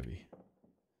getting heavy.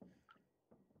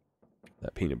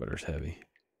 That peanut butter's heavy.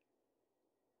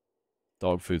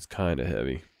 Dog food's kind of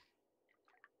heavy.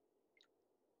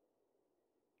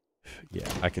 Yeah,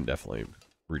 I can definitely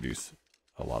reduce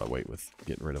a lot of weight with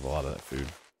getting rid of a lot of that food.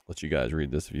 Let you guys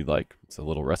read this if you'd like. It's a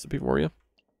little recipe for you.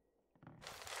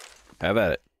 Have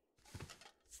at it.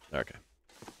 Okay.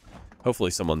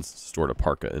 Hopefully someone's stored a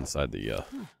parka inside the...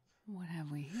 What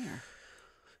have we here?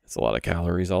 It's a lot of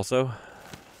calories also.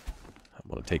 I'm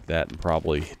going to take that and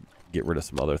probably get rid of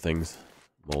some other things.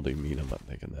 Moldy meat, I'm not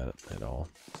taking that at all.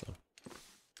 So,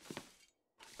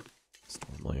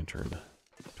 storm lantern.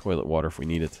 Toilet water if we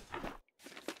need it.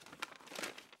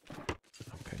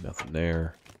 Okay, nothing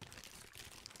there.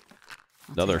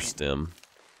 Another stem.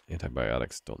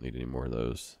 Antibiotics, don't need any more of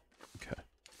those. Okay.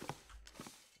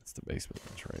 That's the basement,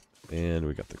 that's right. And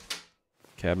we got the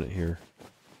cabinet here.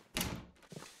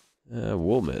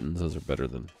 Wool mittens, those are better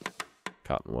than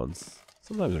cotton ones.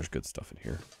 Sometimes there's good stuff in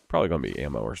here. Probably gonna be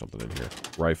ammo or something in here.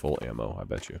 Rifle ammo, I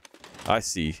bet you. I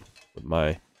see with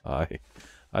my eye.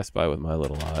 I spy with my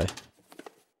little eye.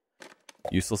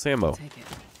 Useless ammo.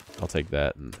 I'll take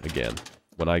that, and again,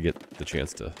 when I get the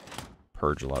chance to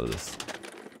purge a lot of this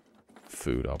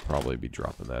food, I'll probably be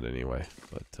dropping that anyway.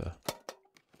 But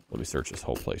let me search this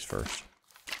whole place first.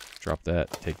 Drop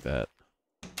that, take that.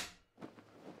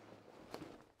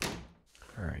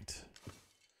 Alright.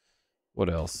 What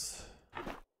else?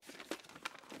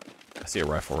 I see a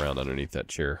rifle round underneath that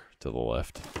chair to the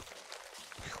left.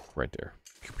 Right there.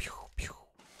 Pew, pew, pew.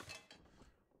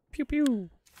 Pew, pew.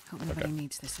 Hope nobody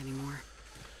needs this anymore.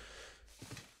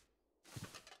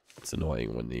 It's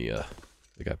annoying when the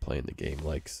guy playing the game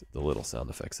likes the little sound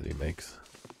effects that he makes.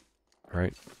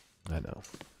 Right? I know.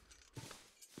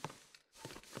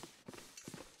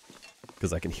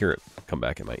 Because I can hear it come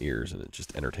back in my ears, and it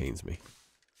just entertains me.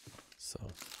 So,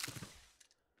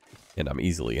 and I'm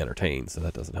easily entertained, so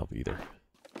that doesn't help either.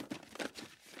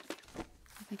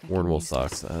 Worn wool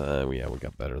socks. Yeah, we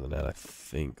got better than that, I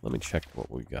think. Let me check what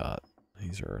we got.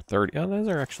 These are 30. Oh, those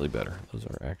are actually better. Those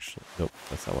are actually... Nope,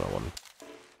 that's not what I wanted.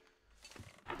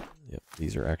 Yep,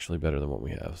 these are actually better than what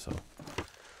we have, so...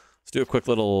 Let's do a quick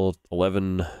little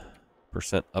 11%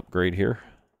 upgrade here.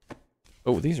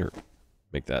 Oh, these are...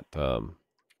 Make that,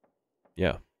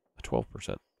 yeah, a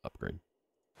 12% upgrade.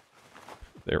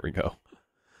 There we go.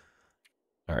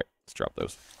 Alright, let's drop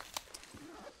those.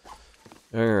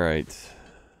 Alright.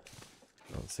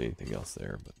 I don't see anything else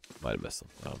there, but might have missed them.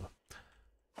 I don't know.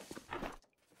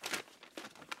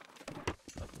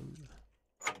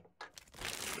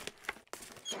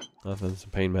 Nothing. Some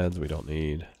pain meds we don't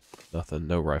need. Nothing.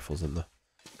 No rifles in the...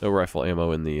 No rifle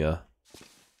ammo in the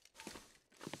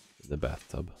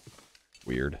bathtub.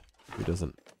 Weird. Who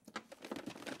doesn't... I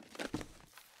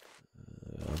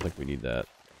don't think we need that.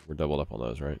 We're doubled up on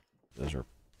those, right? Those are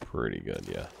pretty good,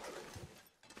 yeah.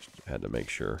 Just had to make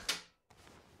sure.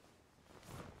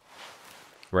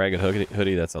 Ragged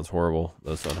hoodie, that sounds horrible.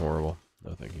 Those sound horrible.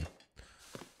 No, thank you.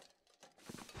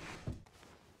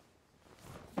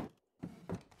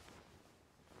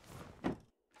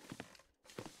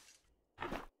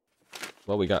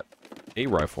 Well, we got a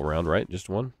rifle round, right? Just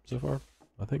one so far,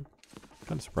 I think.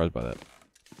 Kind of surprised by that.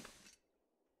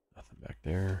 Nothing back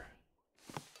there.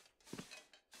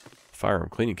 Firearm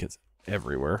cleaning kits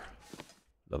everywhere.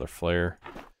 Another flare.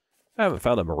 I haven't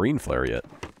found a marine flare yet.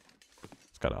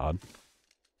 It's kind of odd.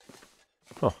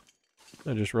 Huh.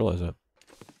 I just realized that.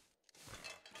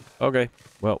 Okay.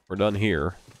 Well, we're done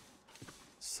here.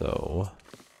 So,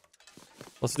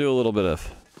 let's do a little bit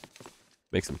of...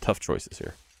 Make some tough choices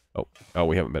here. Oh,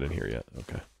 we haven't been in here yet.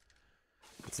 Okay.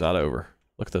 It's not over.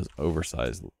 Look at those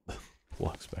oversized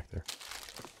blocks back there.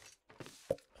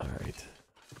 Alright.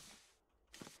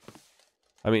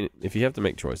 I mean, if you have to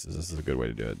make choices, this is a good way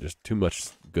to do it. Just too much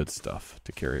good stuff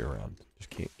to carry around. Just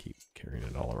can't keep carrying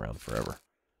it all around forever.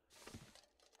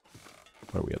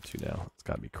 What are we up to now? It's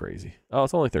got to be crazy. Oh,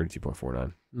 it's only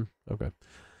 32.49. Okay.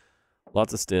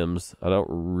 Lots of stems. I don't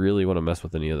really want to mess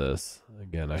with any of this.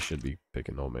 Again, I should be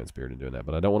picking Old Man Spirit and doing that,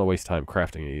 but I don't want to waste time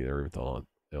crafting it either, even though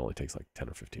it only takes like 10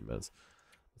 or 15 minutes.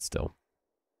 But still.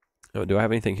 Oh, do I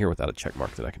have anything here without a check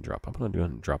mark that I can drop? I'm going to do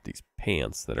and drop these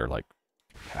pants that are like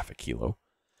half a kilo.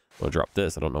 I'm going to drop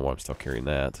this. I don't know why I'm still carrying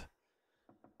that.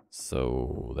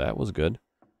 So that was good.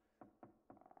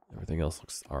 Everything else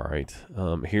looks all right.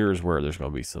 Here's where there's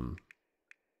going to be some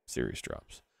serious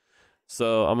drops.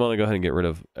 So I'm going to go ahead and get rid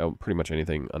of pretty much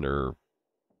anything under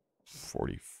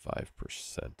 45%.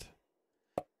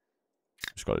 I'm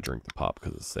just going to drink the pop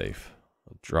because it's safe.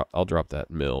 I'll drop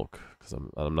that milk because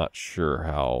I'm not sure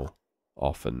how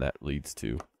often that leads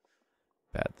to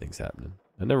bad things happening.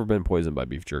 I've never been poisoned by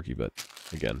beef jerky, but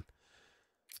again.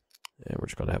 And we're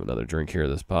just going to have another drink here of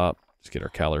this pop. Just get our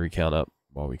calorie count up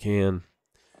while we can.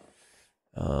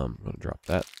 I'm going to drop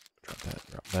that, drop that,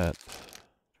 drop that,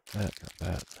 drop that, drop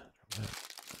that.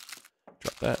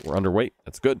 Drop that. We're underweight.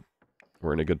 That's good.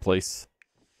 We're in a good place.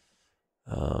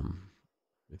 Let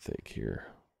me think here.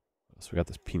 So we got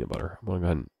this peanut butter. I'm going to go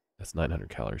ahead and... That's 900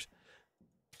 calories.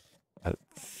 I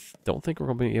don't think we're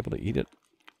going to be able to eat it.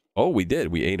 Oh, we did.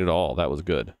 We ate it all. That was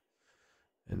good.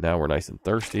 And now we're nice and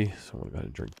thirsty. So I'm going to go ahead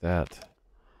and drink that.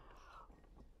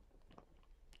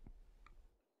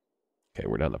 Okay,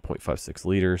 we're down to 0.56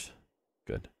 liters.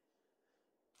 Good.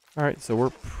 All right, so we're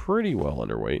pretty well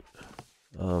underweight.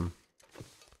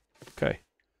 Okay.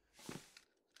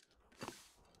 Let's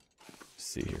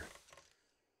see here.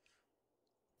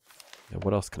 Now,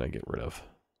 what else can I get rid of?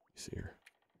 Let's see here.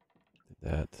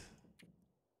 Did that.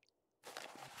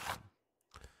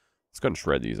 Let's go ahead and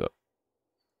shred these up.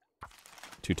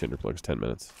 2 tinder plugs, 10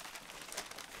 minutes.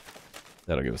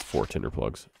 That'll give us 4 tinder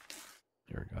plugs.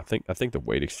 There we go. I think the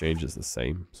weight exchange is the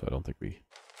same, so I don't think we...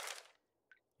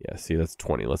 Yeah, see, that's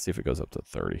 20. Let's see if it goes up to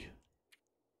 30.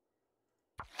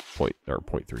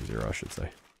 0.30, I should say.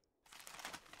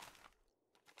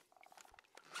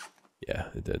 Yeah,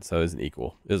 it did. So it isn't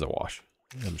equal. It is a wash.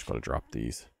 I'm just going to drop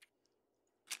these.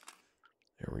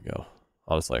 There we go.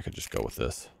 Honestly, I could just go with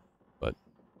this, but...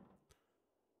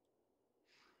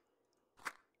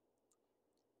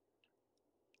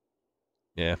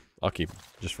 Yeah, I'll keep it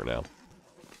just for now.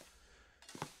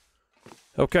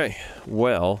 Okay,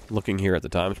 well, looking here at the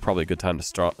time, it's probably a good time to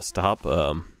stop.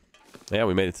 Yeah,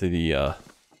 we made it to the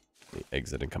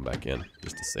exit and come back in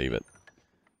just to save it.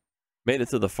 Made it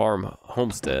to the farm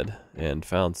homestead and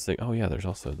found... Oh, yeah, there's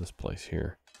also this place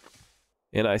here.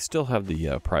 And I still have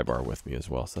the pry bar with me as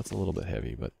well, so that's a little bit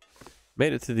heavy, but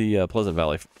made it to the Pleasant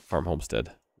Valley Farm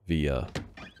Homestead via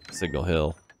Signal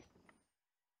Hill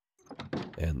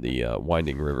and the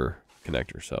Winding River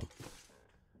connector. So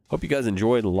hope you guys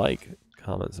enjoyed. Like,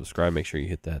 comment, subscribe. Make sure you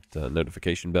hit that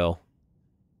notification bell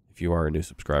if you are a new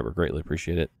subscriber. Greatly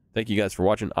appreciate it. Thank you guys for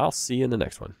watching. I'll see you in the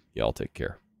next one. Y'all take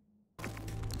care.